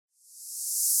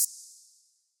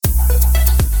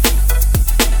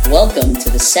Welcome to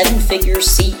the Seven Figure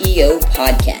CEO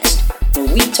podcast,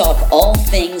 where we talk all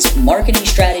things marketing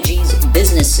strategies,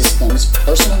 business systems,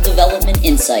 personal development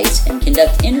insights, and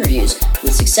conduct interviews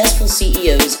with successful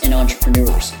CEOs and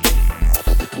entrepreneurs.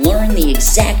 Learn the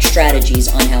exact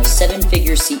strategies on how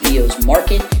seven-figure CEOs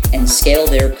market and scale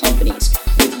their companies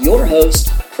with your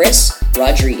host, Chris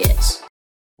Rodriguez.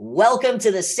 Welcome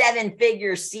to the Seven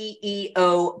Figure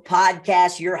CEO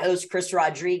podcast. Your host, Chris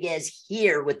Rodriguez,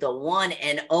 here with the one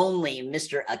and only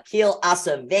Mr. Akil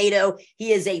Acevedo.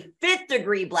 He is a 5th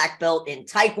degree black belt in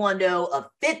Taekwondo, a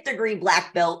 5th degree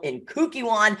black belt in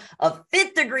Kukkiwon, a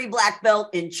 5th degree black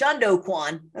belt in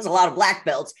Chundokwan. There's a lot of black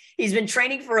belts. He's been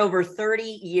training for over 30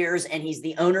 years, and he's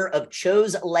the owner of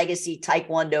Cho's Legacy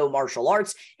Taekwondo Martial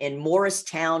Arts in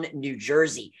Morristown, New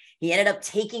Jersey. He ended up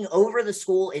taking over the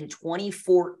school in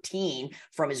 2014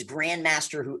 from his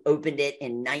grandmaster who opened it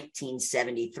in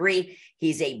 1973.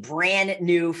 He's a brand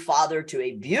new father to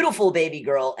a beautiful baby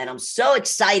girl, and I'm so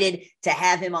excited to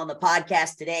have him on the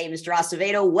podcast today. Mr.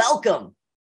 Acevedo, welcome.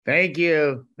 Thank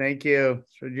you. Thank you,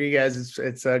 Rodriguez.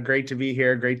 It's great to be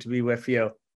here. Great to be with you.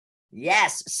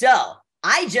 Yes. So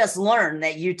I just learned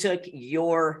that you took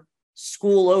your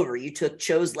school over. You took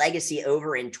Cho's Legacy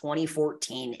over in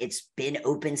 2014. It's been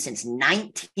open since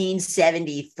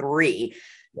 1973.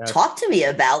 Yes. Talk to me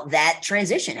about that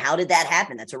transition. How did that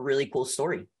happen? That's a really cool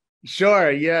story.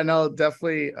 Sure. Yeah, no,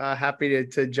 definitely happy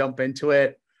to jump into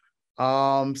it.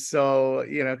 So,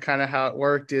 kind of how it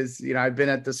worked is, I've been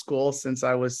at the school since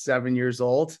I was 7 years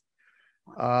old.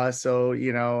 So,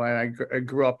 and I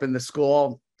grew up in the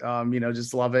school.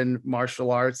 Just loving martial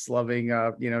arts, loving,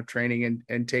 training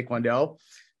and Taekwondo.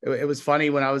 It was funny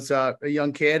when I was a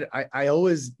young kid, I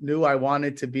always knew I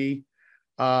wanted to be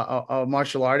a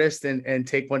martial artist and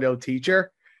Taekwondo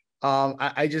teacher.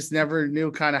 I just never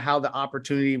knew kind of how the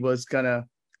opportunity was gonna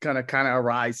kind of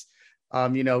arise.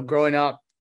 Growing up,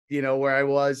 where I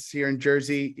was here in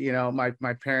Jersey,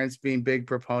 my parents being big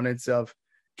proponents of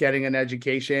getting an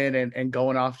education and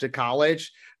going off to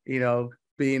college,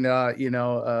 being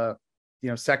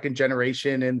second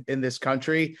generation in this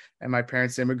country, and my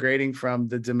parents immigrating from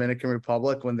the Dominican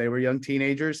Republic when they were young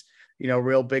teenagers,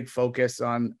 real big focus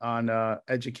on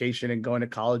education and going to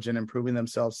college and improving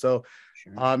themselves. So,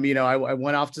 sure. I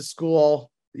went off to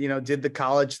school, did the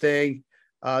college thing,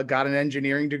 got an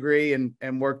engineering degree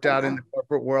and worked out in the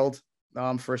corporate world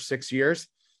for 6 years,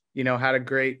 had a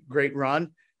great run.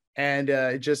 And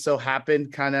it just so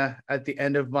happened kind of at the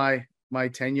end of my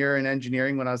tenure in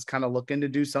engineering, when I was kind of looking to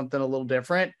do something a little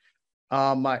different,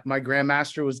 my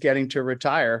grandmaster was getting to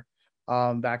retire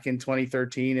back in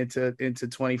 2013 into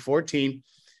 2014.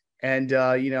 And,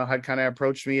 had kind of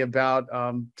approached me about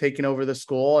taking over the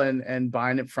school and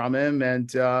buying it from him.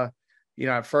 And,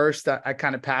 at first I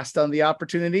kind of passed on the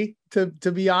opportunity to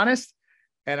be honest.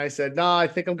 And I said, no, I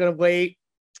think I'm going to wait.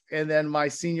 And then my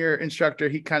senior instructor,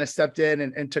 he kind of stepped in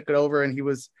and took it over, and he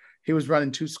was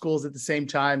running 2 schools at the same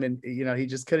time. And, he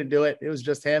just couldn't do it. It was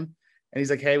just him. And he's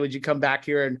like, hey, would you come back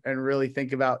here and really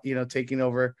think about, taking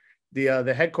over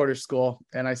the headquarters school?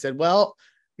 And I said, well,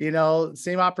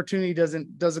 same opportunity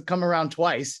doesn't come around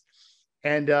twice.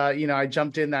 And, I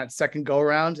jumped in that second go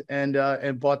around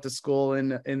and bought the school in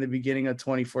the beginning of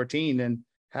 2014 and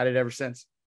had it ever since.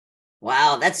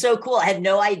 Wow, that's so cool. I had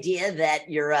no idea that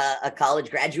you're a college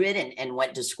graduate and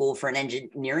went to school for an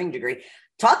engineering degree.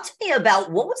 Talk to me about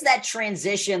what was that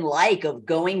transition like of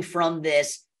going from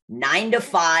this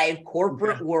 9-to-5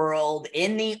 corporate world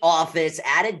in the office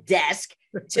at a desk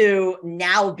to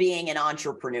now being an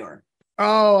entrepreneur?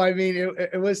 Oh, I mean,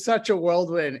 it was such a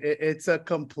whirlwind. It's a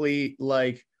complete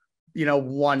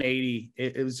 180.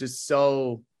 It was just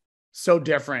so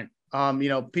different.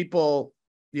 People,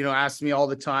 ask me all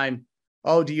the time,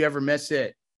 oh, do you ever miss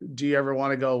it? Do you ever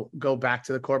want to go back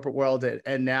to the corporate world?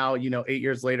 And now, 8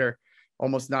 years later,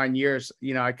 almost 9 years,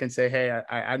 I can say, hey,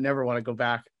 I never want to go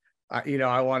back.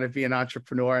 I want to be an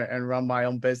entrepreneur and run my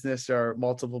own business or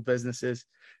multiple businesses,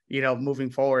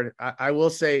 moving forward. I will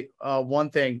say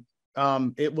one thing.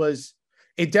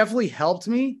 It definitely helped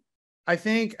me. I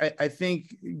think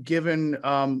given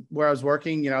where I was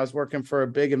working, I was working for a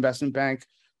big investment bank.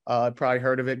 Probably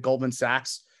heard of it, Goldman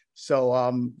Sachs. So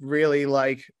really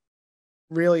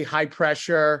high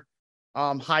pressure,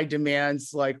 high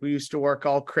demands. Like, we used to work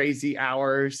all crazy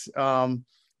hours. I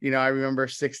remember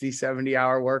 60,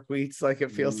 70-hour work weeks. Like,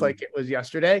 it feels like it was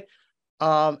yesterday.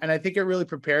 And I think it really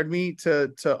prepared me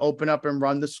to open up and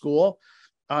run the school,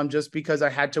 just because I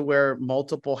had to wear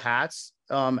multiple hats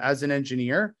as an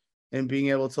engineer, and being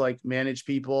able to manage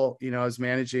people. I was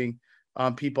managing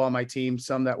people on my team,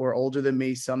 some that were older than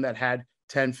me, some that had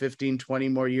 10, 15, 20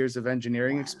 more years of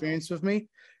engineering experience with me.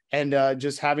 And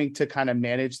just having to kind of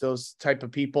manage those type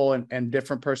of people and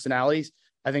different personalities,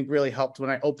 I think really helped when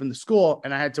I opened the school,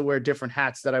 and I had to wear different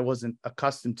hats that I wasn't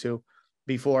accustomed to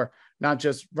before, not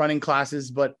just running classes,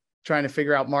 but trying to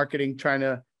figure out marketing, trying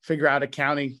to figure out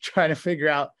accounting, trying to figure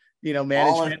out,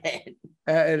 management,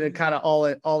 and it kind of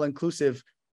all inclusive.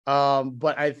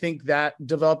 But I think that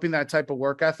developing that type of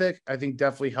work ethic, I think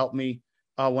definitely helped me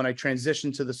when I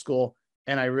transitioned to the school,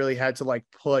 and I really had to like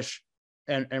push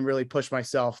and really push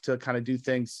myself to kind of do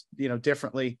things,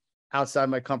 differently outside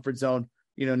my comfort zone,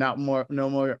 no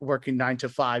more working 9 to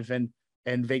 5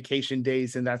 and vacation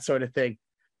days and that sort of thing.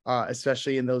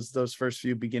 Especially in those first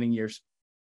few beginning years.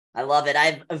 I love it. I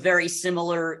have a very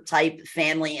similar type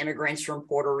family, immigrants from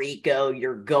Puerto Rico.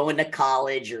 You're going to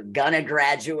college, you're going to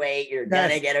graduate, you're going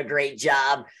to get a great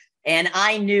job. And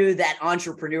I knew that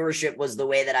entrepreneurship was the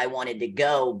way that I wanted to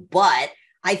go. But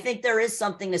I think there is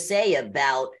something to say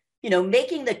about,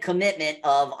 making the commitment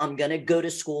of I'm going to go to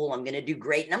school, I'm going to do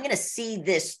great, and I'm going to see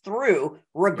this through,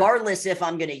 regardless if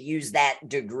I'm going to use that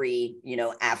degree,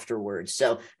 afterwards.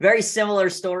 So very similar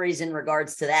stories in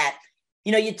regards to that.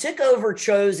 You took over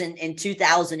Chose in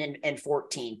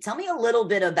 2014. Tell me a little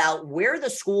bit about where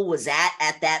the school was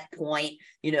at that point.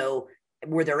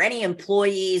 Were there any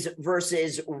employees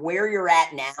versus where you're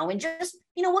at now? And just,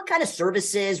 what kind of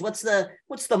services, what's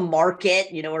the market?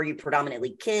 Are you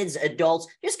predominantly kids, adults?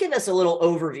 Just give us a little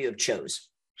overview of Chose.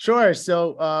 Sure.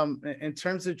 So in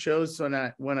terms of Chose,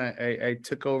 when I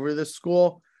took over the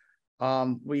school,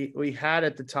 we had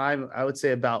at the time, I would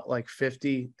say about like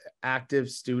 50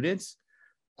 active students.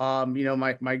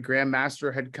 My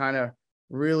grandmaster had kind of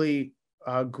really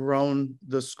grown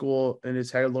the school in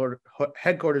his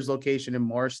headquarters location in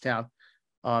Morristown,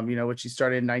 which he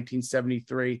started in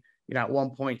 1973. At one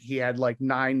point he had like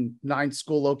nine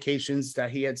school locations that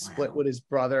he had split with his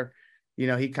brother.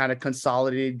 He kind of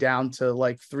consolidated down to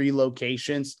like 3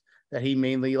 locations that he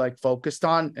mainly like focused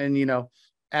on. And,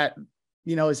 at,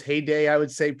 his heyday, I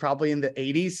would say probably in the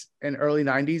 80s and early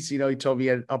 90s, he told me he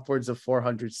had upwards of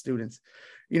 400 students.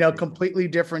 Completely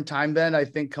different time then. I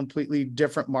think completely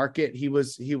different market he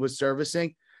was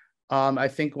servicing. I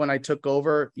think when I took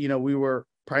over, we were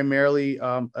primarily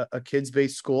a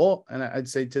kids-based school, and I'd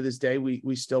say to this day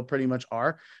we still pretty much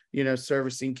are.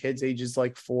 Servicing kids ages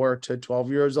like 4 to 12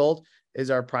 years old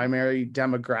is our primary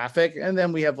demographic, and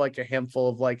then we have like a handful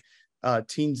of like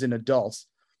teens and adults.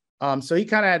 So he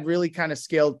kind of had really kind of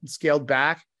scaled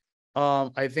back.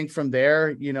 I think from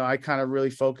there, I kind of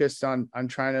really focused on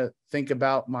trying to think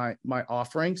about my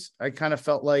offerings. I kind of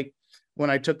felt like when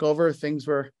I took over, things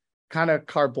were kind of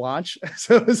carte blanche.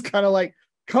 So it was kind of like,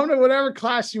 come to whatever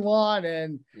class you want.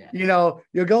 And,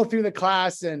 you'll go through the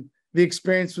class, and the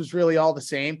experience was really all the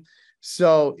same.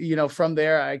 So, from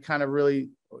there, I kind of really,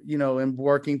 am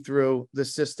working through the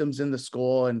systems in the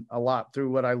school, and a lot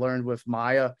through what I learned with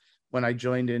Maya when I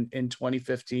joined in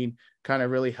 2015, kind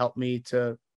of really helped me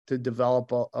to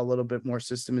develop a little bit more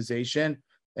systemization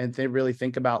and to really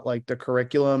think about like the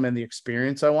curriculum and the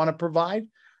experience I want to provide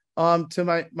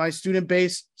to my student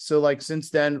base. So like since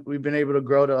then, we've been able to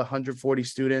grow to 140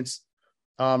 students.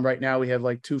 Right now we have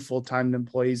like 2 full-time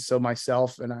employees. So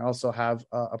myself, and I also have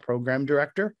a program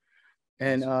director,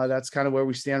 and that's kind of where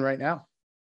we stand right now.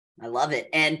 I love it.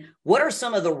 And what are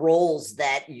some of the roles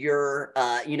that you're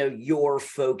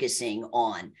focusing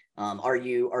on? Are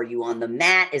you on the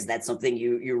mat? Is that something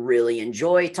you really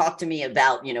enjoy? Talk to me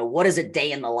about, what does a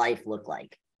day in the life look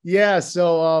like? Yeah.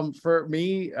 So for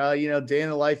me, day in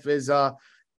the life is I'm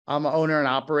an owner and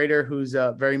operator who's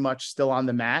very much still on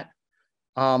the mat.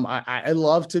 I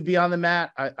love to be on the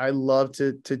mat. I love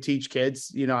to teach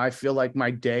kids. I feel like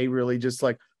my day really just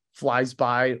like flies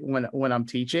by when I'm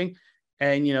teaching.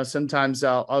 And, sometimes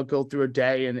I'll go through a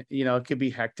day and, it could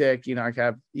be hectic. I could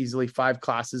have easily 5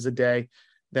 classes a day,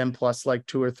 then plus like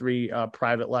 2 or 3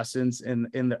 private lessons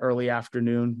in the early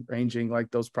afternoon, ranging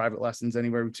like those private lessons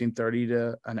anywhere between 30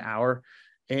 to an hour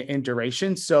in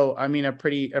duration. So, I mean, a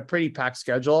pretty packed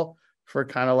schedule for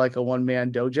kind of like a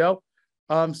one-man dojo,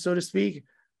 so to speak.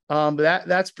 But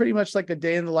that's pretty much like a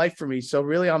day in the life for me. So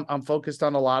really I'm focused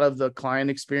on a lot of the client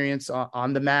experience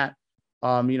on the mat.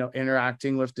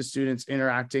 Interacting with the students,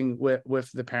 interacting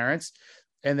with the parents.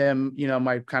 And then,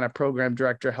 my kind of program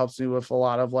director helps me with a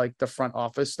lot of like the front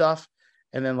office stuff.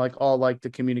 And then like all like the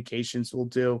communications we'll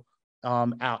do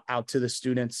out to the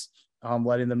students,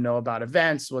 letting them know about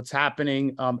events, what's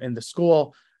happening in the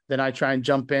school. Then I try and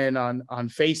jump in on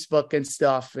Facebook and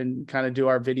stuff and kind of do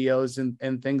our videos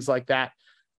and things like that.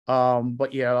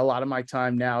 But yeah, a lot of my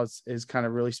time now is kind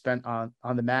of really spent on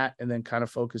the mat, and then kind of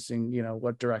focusing,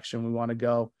 what direction we want to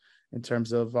go in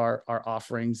terms of our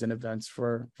offerings and events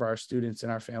for our students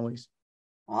and our families.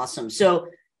 Awesome. So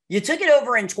you took it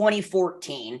over in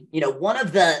 2014. One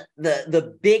of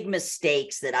the big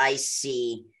mistakes that I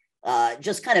see,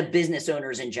 just kind of business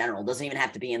owners in general, doesn't even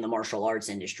have to be in the martial arts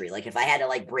industry. Like if I had to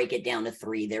like break it down to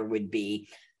three, there would be,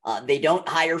 they don't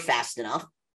hire fast enough.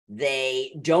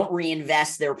 They don't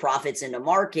reinvest their profits into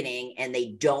marketing, and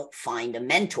they don't find a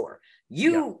mentor.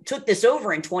 You took this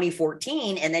over in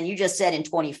 2014, and then you just said in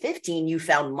 2015, you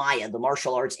found MIAA, the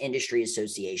Martial Arts Industry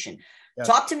Association. Yeah.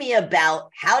 Talk to me about,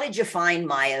 how did you find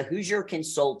MIAA? Who's your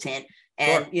consultant?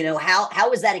 And, sure,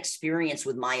 how has that experience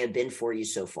with MIAA been for you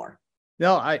so far?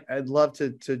 No, I'd love to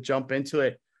jump into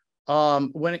it.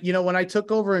 When I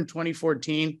took over in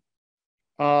 2014,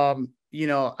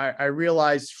 I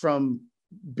realized from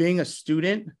being a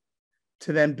student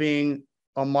to then being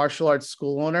a martial arts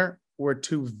school owner were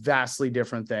two vastly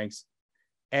different things.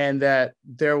 And that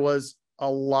there was a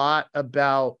lot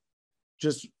about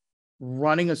just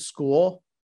running a school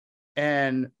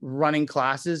and running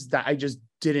classes that I just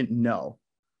didn't know.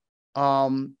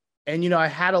 I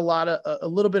had a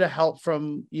little bit of help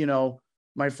from,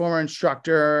 my former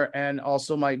instructor and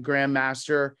also my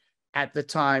grandmaster at the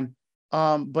time.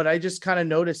 But I just kind of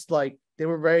noticed like they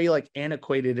were very like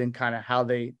antiquated in kind of how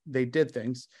they did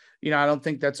things. I don't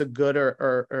think that's a good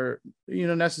or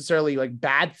necessarily like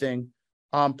bad thing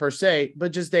per se,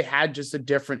 but just they had just a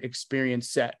different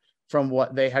experience set from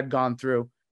what they had gone through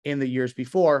in the years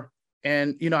before.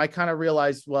 And, I kind of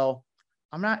realized, well,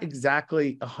 I'm not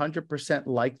exactly 100%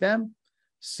 like them.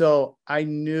 So I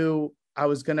knew I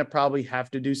was going to probably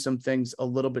have to do some things a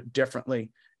little bit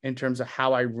differently in terms of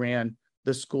how I ran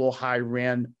the school, how I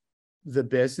ran the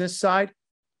business side,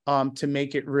 to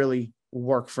make it really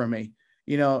work for me.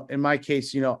 In my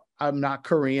case, I'm not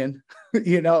Korean, in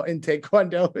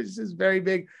Taekwondo, it's this very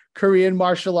big Korean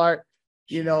martial art.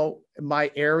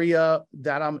 My area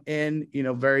that I'm in,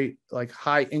 very like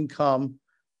high income,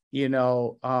 there's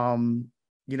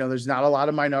not a lot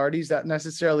of minorities that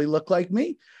necessarily look like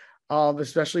me,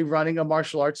 especially running a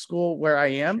martial arts school where I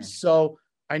am. Sure. So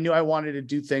I knew I wanted to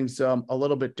do things a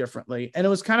little bit differently. And it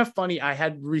was kind of funny. I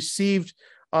had received,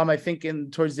 I think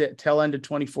towards the tail end of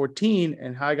 2014,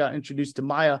 and how I got introduced to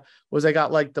MIAA was I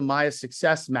got like the MIAA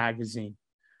Success magazine.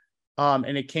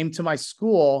 And it came to my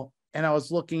school, and I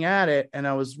was looking at it and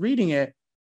I was reading it,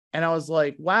 and I was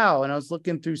like, wow. And I was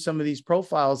looking through some of these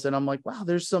profiles, and I'm like, wow,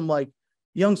 there's some like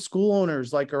young school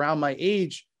owners like around my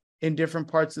age in different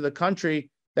parts of the country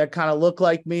that kind of look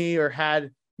like me or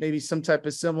had maybe some type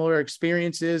of similar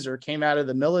experiences or came out of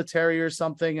the military or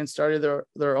something and started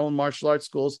their own martial arts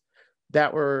schools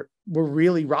that were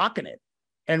really rocking it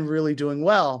and really doing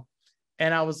well.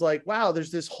 And I was like, wow,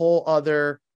 there's this whole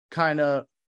other kind of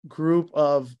group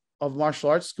of martial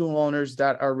arts school owners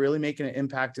that are really making an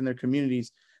impact in their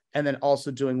communities and then also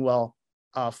doing well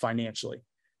financially.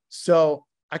 So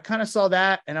I kind of saw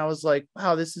that and I was like,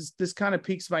 wow, this kind of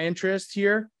piques my interest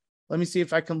here. Let me see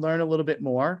if I can learn a little bit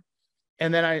more.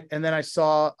 And then I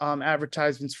saw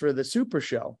advertisements for the Super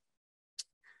Show.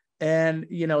 And,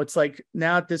 it's like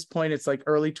now at this point, it's like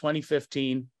early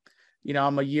 2015,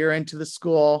 I'm a year into the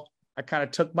school. I kind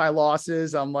of took my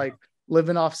losses. I'm like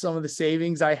living off some of the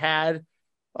savings I had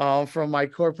from my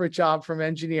corporate job from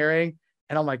engineering.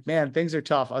 And I'm like, man, things are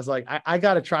tough. I was like, I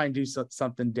got to try and do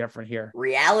something different here.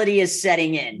 Reality is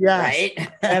setting in, yes.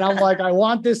 Right? And I'm like, I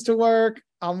want this to work.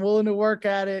 I'm willing to work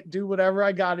at it, do whatever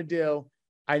I got to do.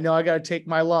 I know I got to take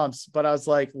my lumps, but I was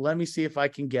like, let me see if I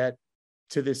can get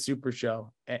to this Super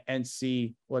Show and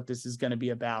see what this is going to be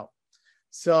about.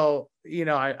 So,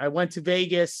 I went to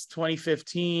Vegas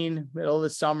 2015, middle of the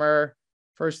summer,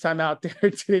 first time out there,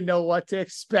 didn't know what to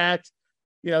expect.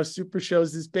 Super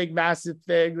Show's this big, massive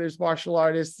thing. There's martial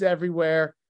artists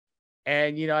everywhere.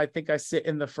 And, I think I sit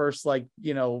in the first,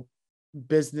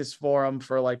 business forum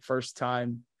for first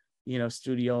time,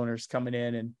 studio owners coming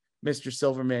in, and Mr.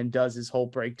 Silverman does his whole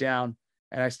breakdown.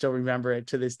 And I still remember it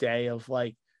to this day of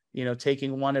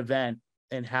taking one event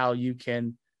and how you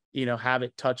can, have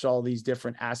it touch all these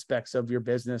different aspects of your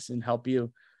business and help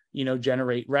you,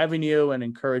 generate revenue and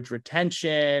encourage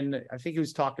retention. I think he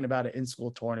was talking about an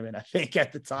in-school tournament, I think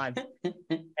at the time.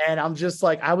 And I'm just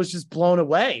like, I was just blown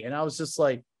away. And I was just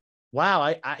like, wow,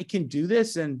 I can do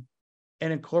this and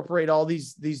incorporate all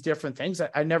these different things.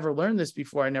 I never learned this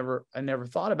before. I never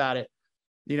thought about it.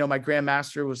 My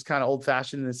grandmaster was kind of old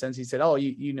fashioned in the sense he said, oh,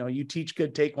 you teach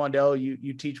good Taekwondo,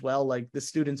 you teach well, like the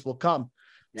students will come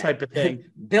type of thing.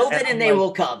 Build it and they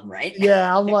will come, right?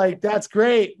 Yeah. I'm like, that's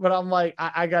great. But I'm like,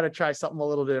 I got to try something a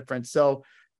little different. So,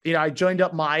 I joined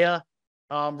up MIAA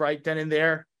right then and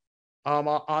there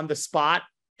on the spot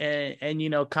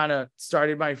and kind of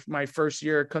started my first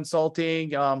year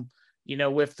consulting.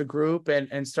 with the group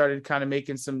and started kind of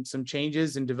making some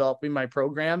changes and developing my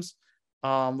programs,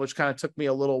 which kind of took me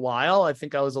a little while. I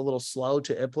think I was a little slow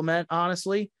to implement,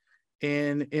 honestly,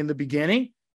 in the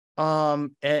beginning.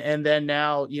 And then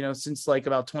now, since like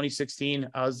about 2016,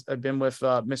 I've been with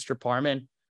Mr. Parman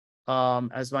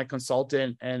as my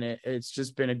consultant, and it's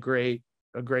just been a great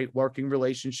working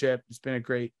relationship. It's been a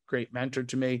great mentor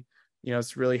to me.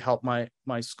 It's really helped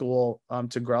my school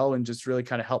to grow, and just really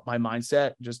kind of help my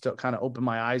mindset, just to kind of open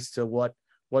my eyes to what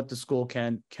the school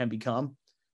can become.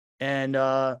 And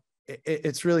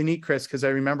it's really neat, Chris, because I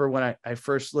remember when I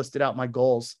first listed out my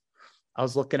goals, I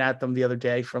was looking at them the other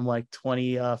day from like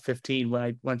 2015 when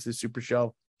I went to the Super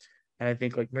Show. And I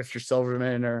think like Mr.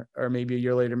 Silverman or maybe a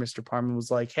year later, Mr. Parman was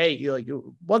like, hey,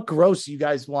 what gross you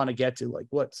guys want to get to? Like,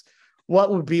 what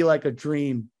would be like a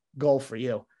dream goal for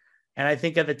you? And I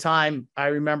think at the time, I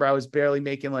remember I was barely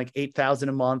making like $8,000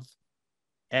 a month.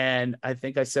 And I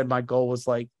think I said my goal was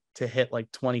like to hit like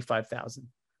 25,000.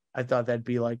 I thought that'd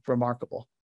be like remarkable.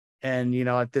 And,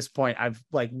 at this point, I've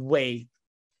like way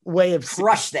of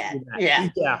crushed that. Yeah.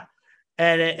 Yeah.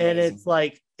 And it's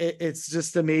like, it's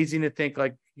just amazing to think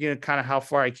like, kind of how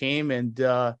far I came and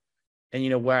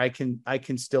where I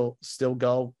can still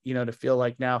go, to feel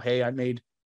like now, hey, I made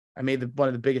one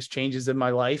of the biggest changes in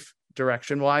my life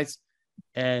direction wise.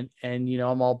 And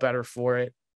I'm all better for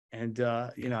it. And,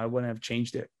 I wouldn't have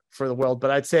changed it for the world. But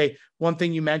I'd say one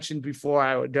thing you mentioned before,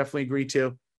 I would definitely agree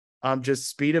to, just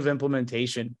speed of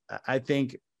implementation. I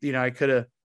think, I could have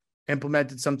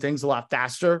implemented some things a lot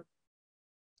faster.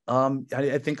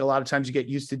 I think a lot of times you get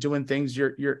used to doing things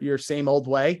your same old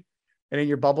way and in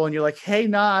your bubble, and you're like, hey,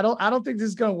 nah, I don't think this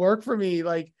is going to work for me.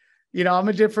 Like, I'm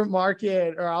a different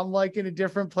market, or I'm like in a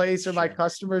different place, or my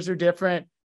customers are different.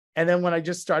 And then when I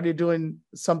just started doing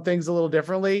some things a little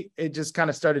differently, it just kind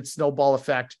of started snowball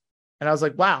effect. And I was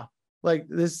like, wow, like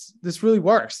this really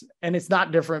works. And it's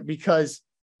not different because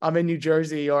I'm in New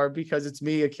Jersey or because it's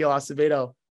me, Akil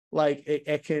Acevedo. Like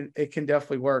it can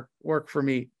definitely work for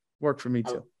me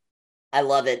too. I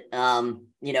love it.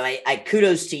 I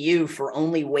kudos to you for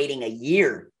only waiting a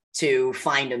year to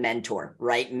find a mentor,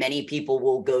 right? Many people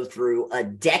will go through a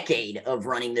decade of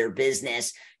running their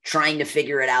business, trying to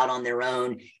figure it out on their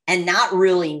own and not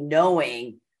really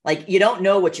knowing, like, you don't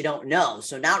know what you don't know.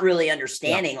 So not really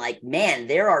understanding, like, man,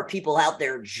 there are people out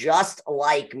there just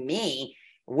like me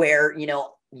where,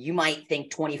 you might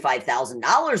think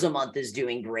 $25,000 a month is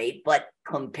doing great, but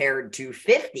compared to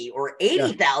 $50,000 or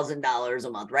 $80,000 a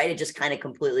month, right? It just kind of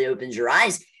completely opens your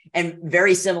eyes. And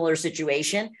very similar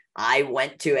situation. I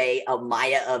went to a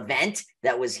Maya event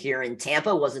that was here in Tampa.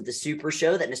 It wasn't the Super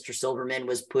Show that Mr. Silverman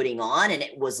was putting on. And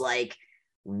it was like,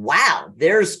 wow,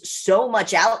 there's so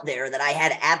much out there that I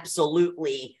had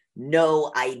absolutely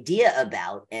no idea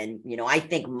about. And, I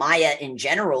think Maya in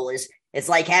general it's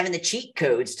like having the cheat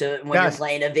codes to when you're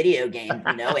playing a video game,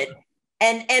 it.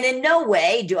 And in no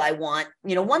way do I want,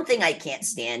 one thing I can't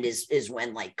stand is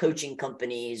when like coaching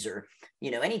companies or,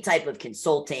 any type of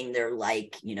consulting, they're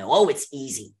like, oh, it's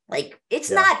easy. Like, it's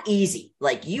not easy.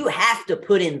 Like, you have to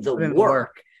put in the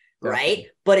work, right?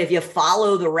 But if you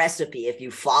follow the recipe, if you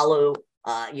follow,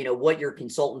 what your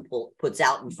consultant puts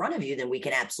out in front of you, then we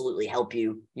can absolutely help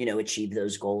you, achieve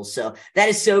those goals. So that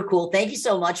is so cool. Thank you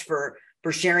so much for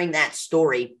sharing that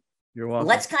story. You're welcome.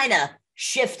 Let's kind of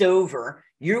shift over.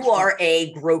 You are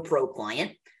a GrowPro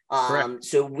client.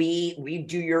 So we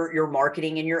do your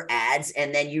marketing and your ads,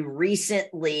 and then you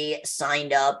recently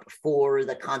signed up for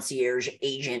the Concierge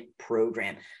Agent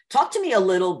program. Talk to me a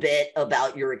little bit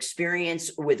about your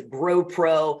experience with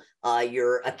GrowPro,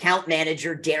 your account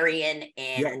manager, Darian,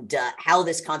 and how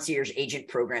this Concierge Agent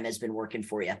program has been working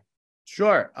for you.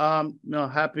 Sure. No,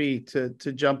 happy to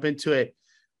jump into it.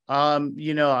 I'm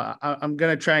going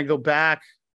to try and go back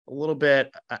a little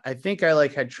bit. I think I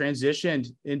had transitioned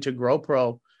into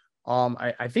GrowPro.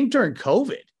 I think during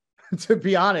COVID, to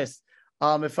be honest,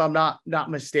 if I'm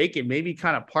not mistaken, maybe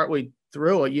kind of partway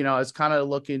through, I was kind of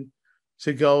looking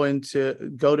to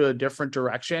go to a different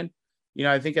direction.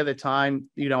 I think at the time,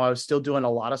 I was still doing a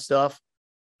lot of stuff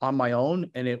on my own,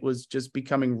 and it was just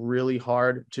becoming really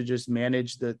hard to just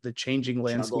manage the changing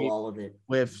landscape all of it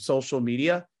with social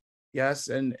media. Yes.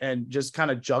 And just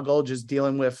kind of juggle, just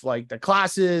dealing with like the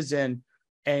classes and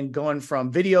going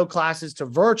from video classes to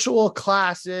virtual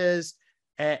classes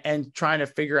and trying to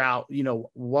figure out,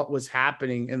 what was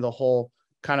happening in the whole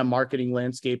kind of marketing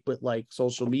landscape with like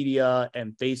social media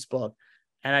and Facebook.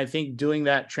 And I think doing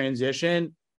that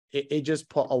transition, it just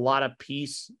put a lot of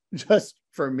peace just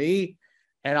for me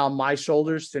and on my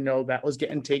shoulders to know that was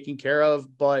getting taken care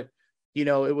of. But,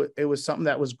 it was something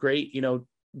that was great,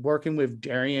 working with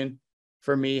Darian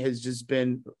for me has just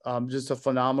been just a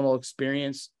phenomenal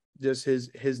experience. Just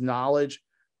his knowledge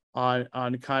on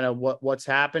kind of what's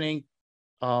happening,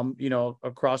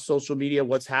 across social media,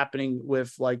 what's happening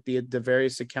with like the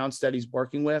various accounts that he's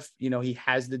working with. He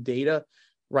has the data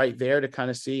right there to kind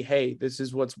of see, hey, this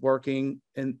is what's working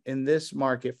in this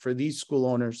market for these school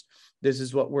owners. This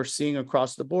is what we're seeing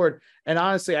across the board. And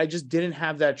honestly, I just didn't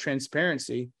have that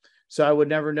transparency. So I would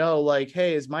never know, like,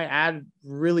 hey, is my ad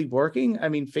really working? I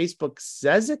mean, Facebook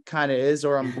says it kind of is,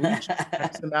 or I'm reaching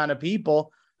X amount of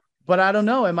people, but I don't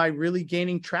know. Am I really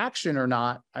gaining traction or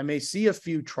not? I may see a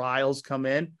few trials come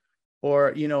in,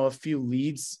 or, a few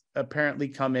leads apparently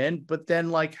come in, but then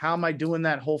like, how am I doing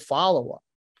that whole follow-up?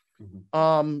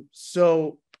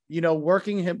 So,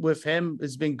 working with him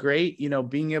has been great,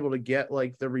 being able to get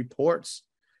like the reports,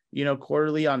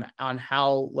 quarterly on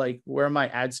how, like, where my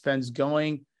ad spend's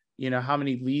going, how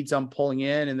many leads I'm pulling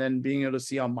in, and then being able to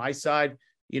see on my side,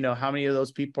 how many of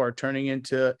those people are turning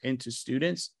into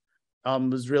students,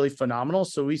 was really phenomenal.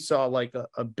 So we saw like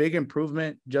a big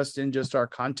improvement just in our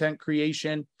content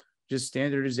creation, just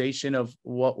standardization of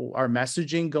what our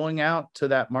messaging going out to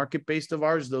that market base of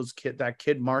ours, that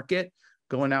kid market,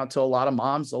 going out to a lot of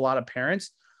moms, a lot of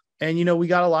parents. And, we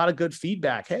got a lot of good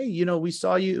feedback. Hey, we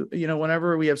saw you,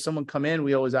 whenever we have someone come in,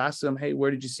 we always ask them, hey,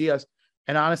 where did you see us?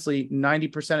 And honestly,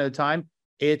 90% of the time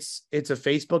it's a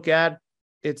Facebook ad,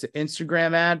 it's an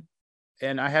Instagram ad.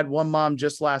 And I had one mom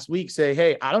just last week say,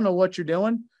 hey, I don't know what you're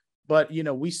doing, but,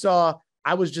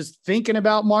 I was just thinking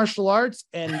about martial arts,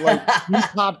 and like you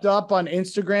popped up on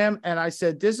Instagram, and I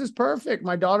said, this is perfect.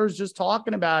 My daughter's just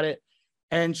talking about it.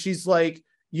 And she's like,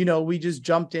 we just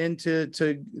jumped in to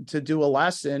do a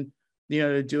lesson,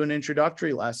 to do an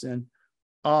introductory lesson.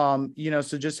 So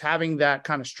just having that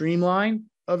kind of streamline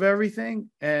of everything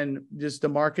and just the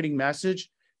marketing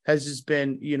message has just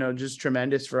been, just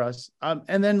tremendous for us.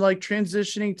 And then like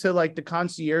transitioning to like the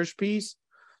concierge piece,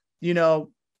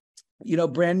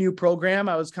 brand new program.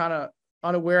 I was kind of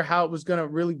unaware how it was going to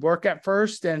really work at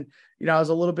first. And, I was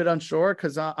a little bit unsure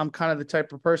because I'm kind of the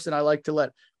type of person, I like to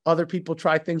let other people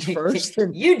try things first.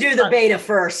 And you do the beta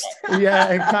first. Yeah.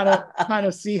 And kind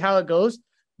of see how it goes.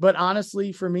 But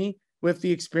honestly, for me, with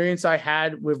the experience I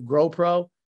had with GrowPro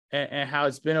and how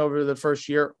it's been over the first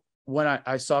year, when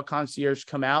I saw concierge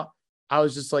come out, I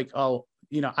was just like, oh,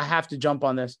 I have to jump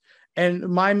on this. And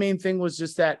my main thing was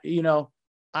just that,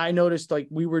 I noticed like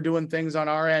we were doing things on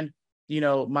our end,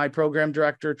 my program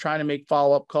director trying to make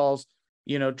follow-up calls,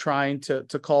 trying to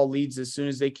call leads as soon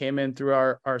as they came in through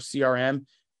our CRM.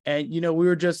 And,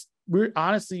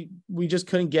 we just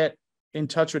couldn't get in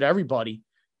touch with everybody,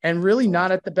 and really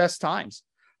not at the best times.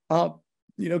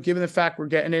 Given the fact we're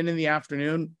getting in the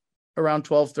afternoon around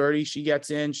 12:30, she gets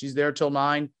in, she's there till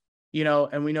 9,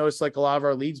 and we notice like a lot of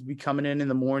our leads be coming in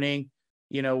the morning,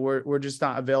 we're just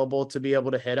not available to be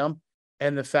able to hit them.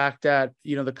 And the fact that,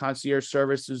 the concierge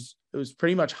service was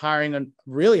pretty much hiring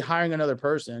another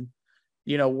person,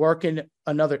 working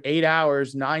another 8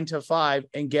 hours, 9 to 5,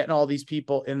 and getting all these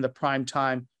people in the prime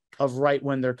time of right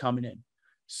when they're coming in.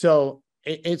 So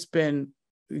it's been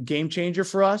a game changer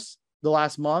for us the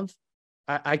last month.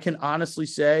 I can honestly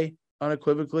say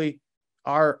unequivocally,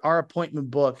 our appointment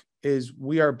book is,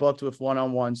 we are booked with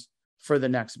one-on-ones for the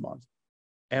next month.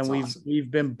 And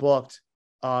we've been booked,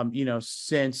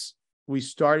 since we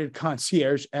started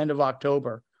concierge end of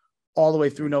October all the way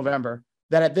through November.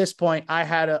 That at this point, I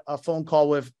had a phone call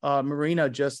with Marina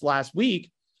just last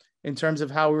week in terms of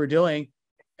how we were doing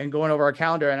and going over our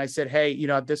calendar. And I said, hey,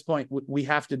 at this point, we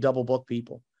have to double book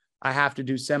people. I have to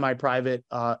do semi-private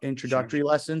introductory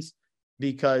lessons,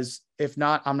 because if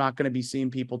not, I'm not going to be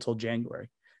seeing people till January.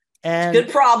 And good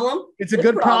problem. It's a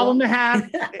good problem to have.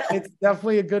 It's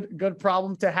definitely a good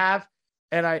problem to have.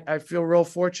 And I feel real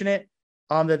fortunate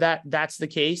that's the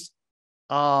case.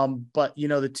 But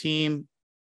the team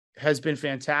has been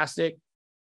fantastic.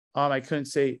 I couldn't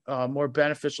say more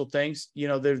beneficial things.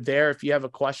 They're there. If you have a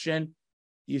question,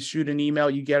 you shoot an email,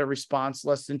 you get a response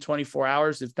less than 24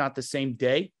 hours, if not the same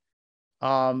day.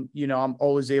 I'm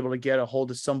always able to get a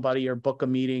hold of somebody or book a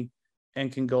meeting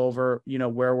and can go over,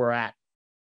 where we're at.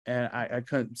 And I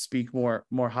couldn't speak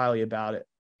more highly about it,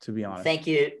 to be honest. Thank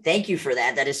you for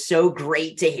that. That is so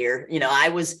great to hear.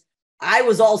 I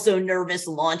was also nervous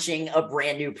launching a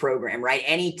brand new program, right?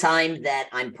 Anytime that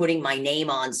I'm putting my name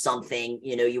on something,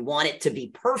 you want it to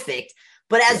be perfect.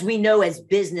 But as we know, as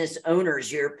business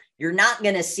owners, you're not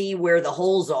going to see where the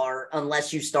holes are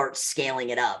unless you start scaling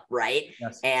it up, right?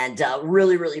 Yes. And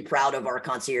really, really proud of our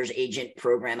concierge agent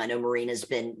program. I know Marina's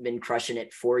been crushing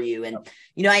it for you. And,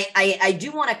 I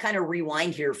do want to kind of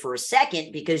rewind here for a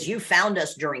second, because you found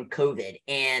us during COVID,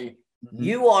 and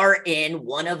You are in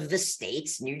one of the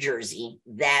states, New Jersey,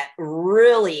 that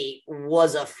really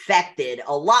was affected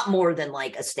a lot more than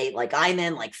like a state like I'm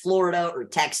in, like Florida or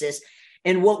Texas.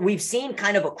 And what we've seen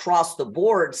kind of across the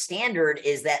board standard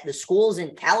is that the schools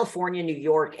in California, New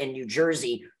York, and New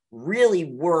Jersey really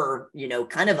were,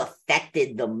 kind of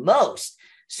affected the most.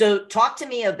 So talk to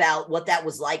me about what that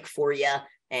was like for you.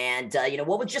 And,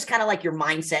 what was just kind of like your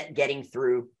mindset getting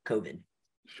through COVID?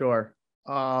 Sure.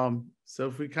 So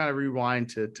if we kind of rewind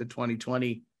to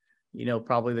 2020,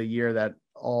 probably the year that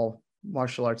all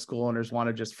martial arts school owners want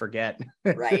to just forget.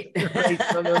 Right. Right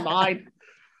from their mind.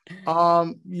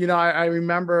 I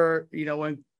remember,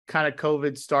 when kind of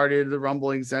COVID started, the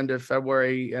rumblings end of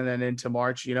February and then into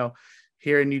March,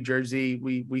 here in New Jersey,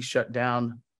 we shut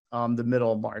down the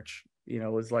middle of March,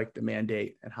 was like the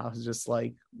mandate. And I was just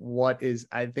like,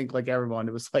 I think like everyone,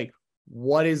 it was like,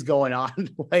 what is going on?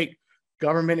 Like,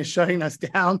 government is shutting us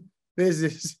down.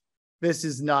 This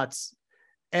is nuts.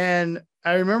 And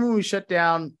I remember when we shut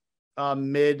down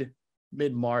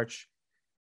mid-March,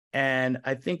 and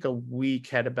I think a week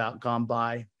had about gone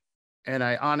by. And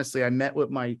I met with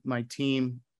my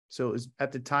team. So it was,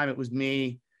 at the time, it was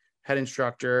me, head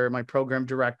instructor, my program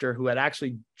director, who had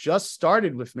actually just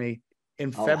started with me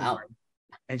in February. Wow.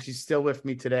 And she's still with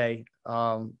me today.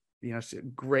 She's a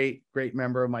great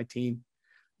member of my team,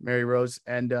 Mary Rose.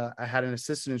 And I had an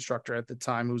assistant instructor at the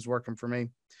time who was working for me.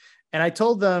 And I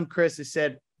told them, Chris, I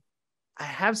said, I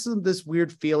have this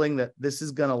weird feeling that this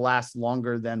is going to last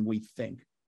longer than we think.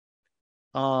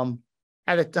 At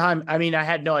the time, I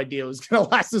had no idea it was going to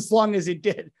last as long as it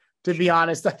did, to be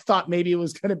honest. I thought maybe it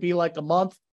was going to be like a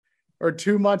month or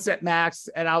 2 months at max.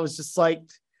 And I was just like,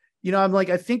 I'm like,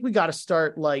 I think we got to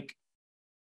start like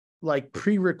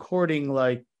pre-recording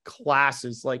like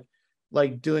classes,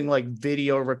 like doing like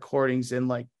video recordings and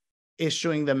like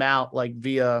issuing them out like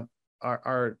via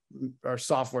our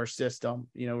software system.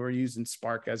 We're using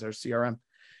Spark as our CRM.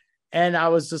 And I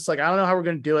was just like, I don't know how we're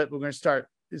going to do it. We're going to start.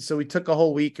 So we took a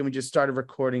whole week and we just started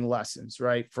recording lessons,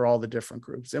 right, for all the different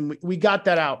groups. And we got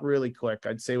that out really quick.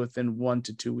 I'd say within 1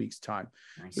 to 2 weeks time.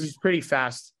 Nice. It was pretty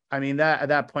fast. That at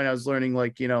that point I was learning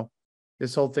like,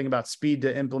 this whole thing about speed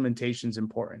to implementation is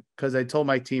important, because I told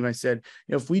my team, I said,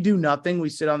 if we do nothing, we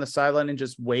sit on the sideline and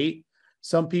just wait.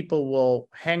 Some people will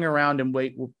hang around and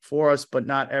wait for us, but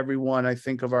not everyone, I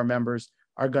think, of our members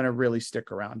are going to really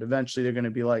stick around. Eventually they're going to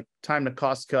be like, time to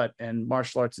cost cut and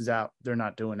martial arts is out. They're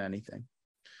not doing anything.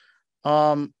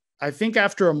 I think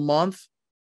after a month,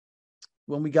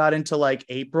 when we got into like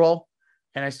April,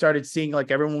 and I started seeing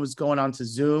like everyone was going on to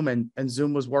Zoom, and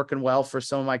Zoom was working well for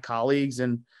some of my colleagues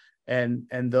and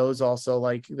those also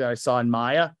like that I saw in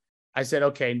Maya, I said,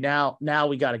 okay, now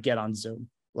we got to get on Zoom.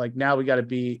 Like now we got to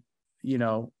be,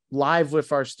 live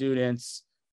with our students,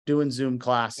 doing Zoom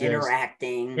classes,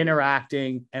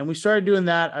 interacting. And we started doing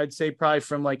that, I'd say probably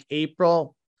from like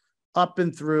April up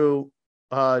and through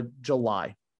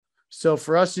July. So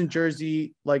for us in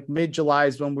Jersey, like mid-July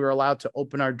is when we were allowed to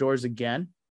open our doors again.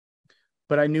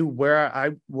 But I knew where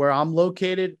I'm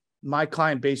located, my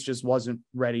client base just wasn't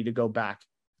ready to go back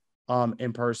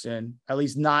in person, at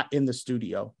least not in the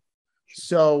studio.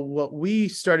 So what we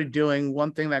started doing,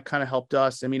 one thing that kind of helped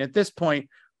us, at this point,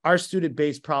 our student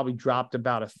base probably dropped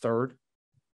about a third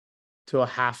to a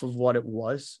half of what it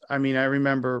was. I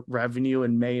remember revenue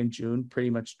in May and June pretty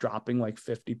much dropping like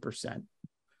 50%.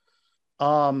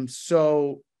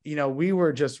 So, we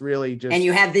were just really and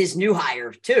you have this new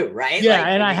hire too, right? Yeah.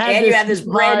 And you have this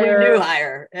brand new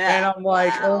hire. Yeah. And I'm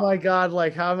like, wow. Oh my God,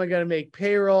 like, how am I going to make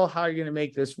payroll? How are you going to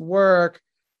make this work?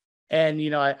 And,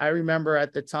 I remember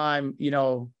at the time,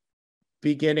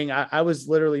 beginning, I was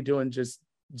literally doing just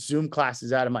Zoom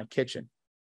classes out of my kitchen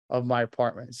of my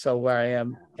apartment. So where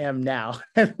I am now.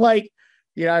 And like,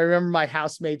 I remember my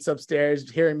housemates upstairs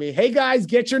hearing me, hey guys,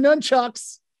 get your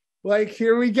nunchucks. Like,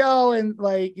 here we go. And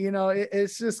like,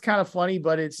 it's just kind of funny,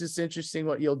 but it's just interesting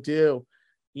what you'll do,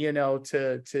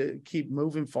 to keep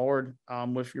moving forward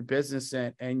with your business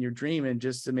and your dream, and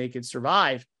just to make it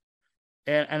survive.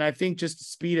 And I think just the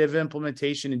speed of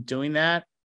implementation and doing that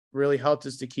really helped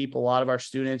us to keep a lot of our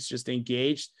students just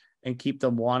engaged and keep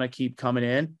them want to keep coming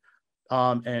in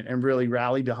and really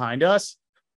rally behind us.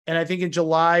 And I think in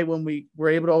July, when we were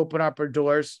able to open up our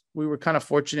doors, we were kind of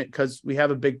fortunate because we have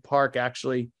a big park,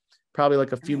 actually, probably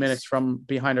like a few minutes from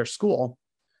behind our school.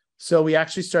 So we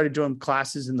actually started doing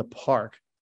classes in the park.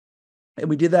 And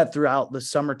we did that throughout the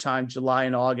summertime, July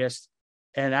and August,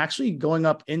 and actually going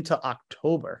up into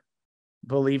October,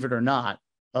 believe it or not,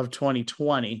 of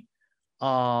 2020.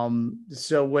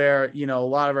 So where, a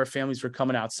lot of our families were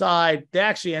coming outside. They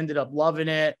actually ended up loving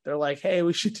it. They're like, hey,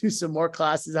 we should do some more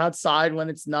classes outside when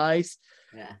it's nice.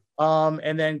 Yeah.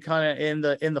 And then kind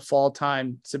of in the fall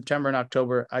time, September and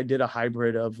October, I did a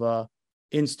hybrid of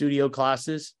in studio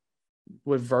classes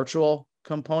with virtual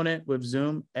component with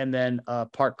Zoom, and then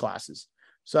park classes.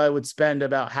 So I would spend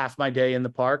about half my day in the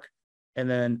park and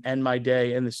then end my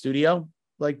day in the studio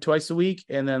like twice a week.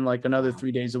 And then like another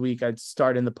 3 days a week, I'd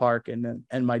start in the park and then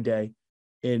end my day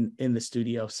in the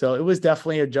studio. So it was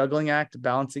definitely a juggling act, a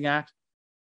balancing act.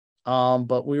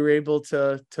 But we were able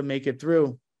to make it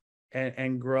through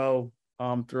and grow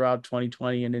throughout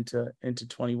 2020 and into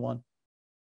 21.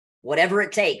 Whatever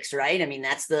it takes, right? I mean,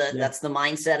 that's the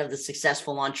mindset of the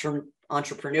successful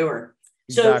entrepreneur.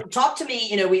 So talk to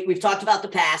me, we've talked about the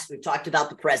past, we've talked about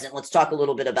the present. Let's talk a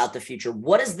little bit about the future.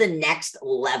 What does the next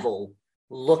level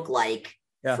look like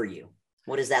for you?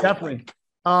 What does that look like?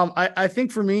 I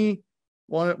think for me,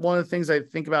 one of the things I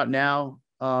think about now,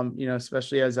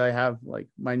 especially as I have like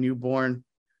my newborn,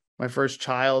 my first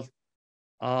child,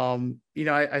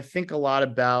 I think a lot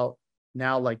about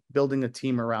now, like building a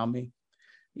team around me.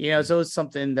 It's always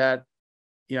something that,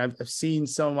 I've seen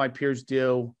some of my peers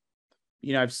do.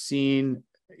 I've seen,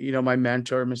 my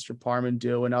mentor, Mr. Parman,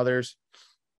 do, and others.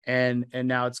 And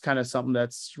now it's kind of something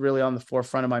that's really on the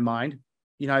forefront of my mind.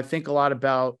 I think a lot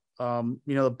about,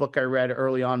 the book I read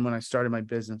early on when I started my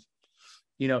business,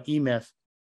 E-Myth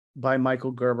by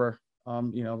Michael Gerber.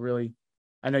 Really,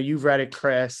 I know you've read it,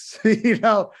 Chris,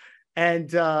 and,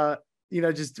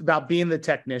 just about being the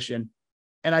technician.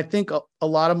 And I think a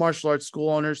lot of martial arts school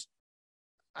owners,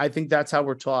 I think that's how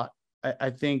we're taught. I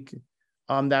think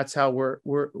that's how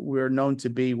we're known to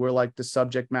be. We're like the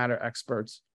subject matter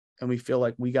experts, and we feel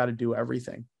like we got to do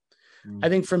everything. I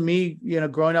think for me,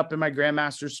 growing up in my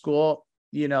grandmaster's school,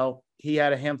 he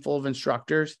had a handful of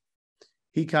instructors.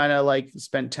 He kind of like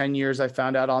spent 10 years, I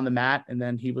found out, on the mat, and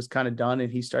then he was kind of done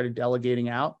and he started delegating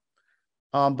out.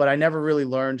 But I never really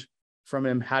learned from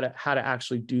him how to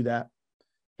actually do that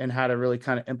and how to really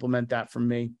kind of implement that for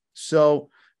me. So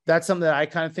that's something that I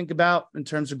kind of think about in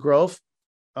terms of growth,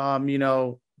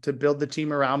 to build the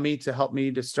team around me to help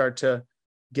me to start to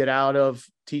get out of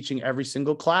teaching every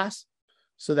single class.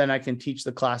 So then I can teach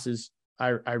the classes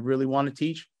I really want to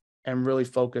teach and really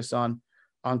focus on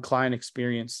client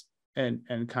experience and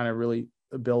kind of really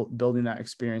building that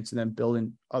experience and then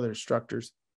building other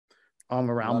instructors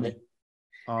around me.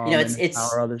 It's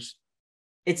others.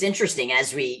 It's interesting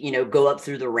as we, go up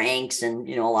through the ranks and,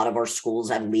 a lot of our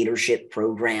schools have leadership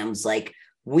programs. Like,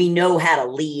 we know how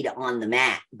to lead on the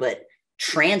mat, but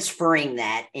transferring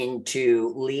that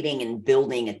into leading and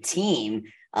building a team,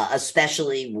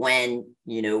 especially when,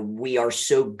 we are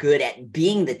so good at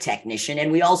being the technician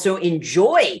and we also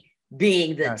enjoy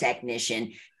being the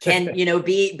technician, can,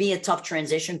 be a tough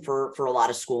transition for a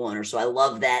lot of school owners. So I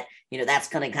love that, that's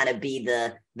going to kind of be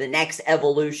the next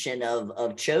evolution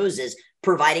of Chose, is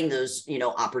providing those,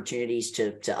 opportunities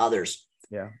to others.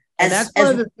 Yeah. And that's one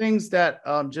of the things that,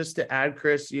 just to add,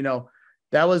 Chris,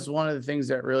 that was one of the things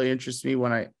that really interested me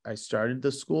when I started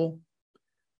the school.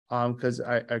 Because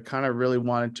I kind of really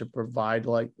wanted to provide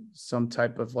like some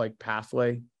type of like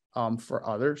pathway, for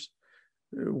others,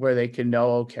 where they can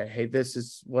know, okay, hey, this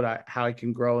is how I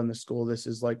can grow in the school. This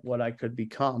is like what I could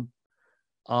become.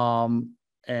 And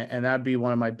that'd be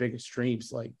one of my biggest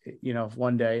dreams. Like, if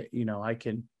one day, I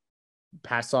can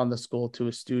pass on the school to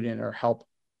a student or help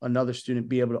another student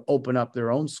be able to open up their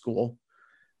own school,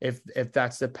 if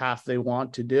that's the path they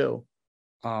want to do,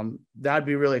 that'd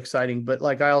be really exciting. But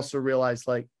like, I also realized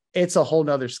like it's a whole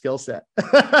nother skill set.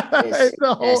 It's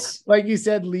a whole, like you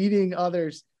said, leading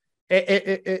others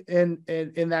in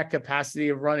that capacity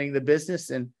of running the business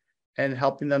and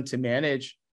helping them to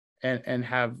manage and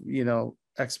have,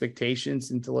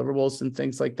 expectations and deliverables and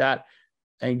things like that,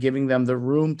 and giving them the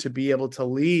room to be able to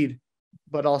lead,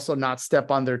 but also not step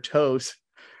on their toes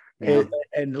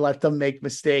and let them make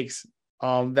mistakes.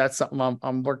 That's something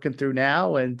I'm working through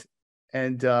now, and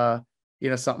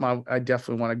something I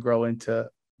definitely want to grow into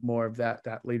more of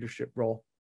that leadership role.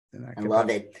 I love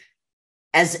it.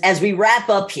 As we wrap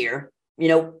up here,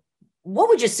 what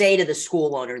would you say to the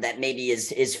school owner that maybe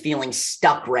is feeling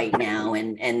stuck right now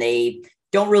and they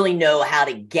don't really know how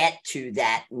to get to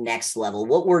that next level?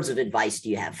 What words of advice do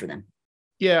you have for them?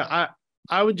 Yeah,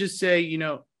 I would just say,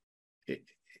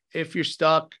 if you're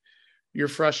stuck, you're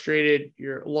frustrated,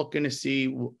 you're looking to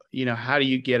see, how do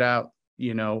you get out,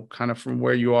 kind of from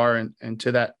where you are and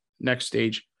to that next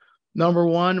stage. Number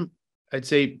one, I'd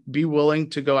say be willing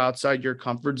to go outside your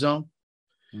comfort zone.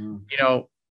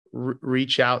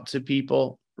 Reach out to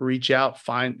people,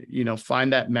 find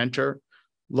that mentor,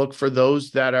 look for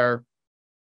those that are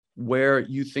where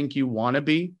you think you want to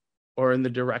be or in the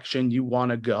direction you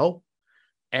want to go.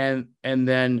 And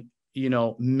then,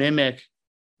 mimic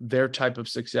their type of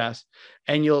success,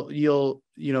 and you'll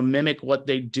mimic what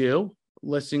they do,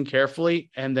 listen carefully,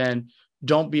 and then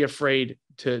don't be afraid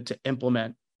to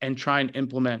implement, and try and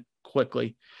implement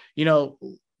quickly.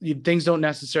 Things don't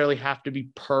necessarily have to be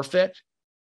perfect,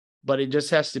 but it just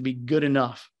has to be good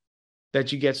enough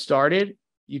that you get started.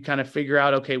 You kind of figure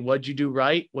out, okay, what'd you do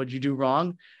right? What'd you do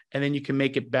wrong? And then you can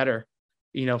make it better,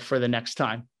 for the next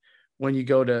time when you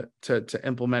go to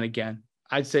implement again.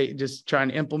 I'd say just try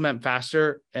and implement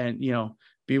faster, and,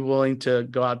 be willing to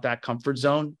go out that comfort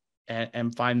zone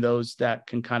and find those that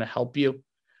can kind of help you,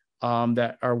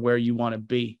 that are where you want to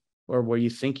be, or where you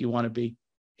think you want to be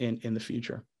in the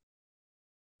future.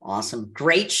 Awesome.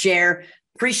 Great share.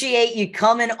 Appreciate you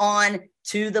coming on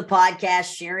to the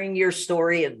podcast, sharing your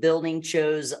story of building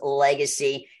Cho's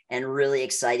legacy, and really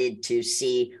excited to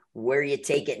see where you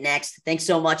take it next. Thanks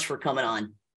so much for coming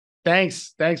on.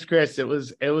 Thanks, Chris. It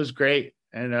was great.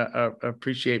 And I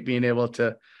appreciate being able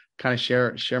to kind of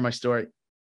share my story.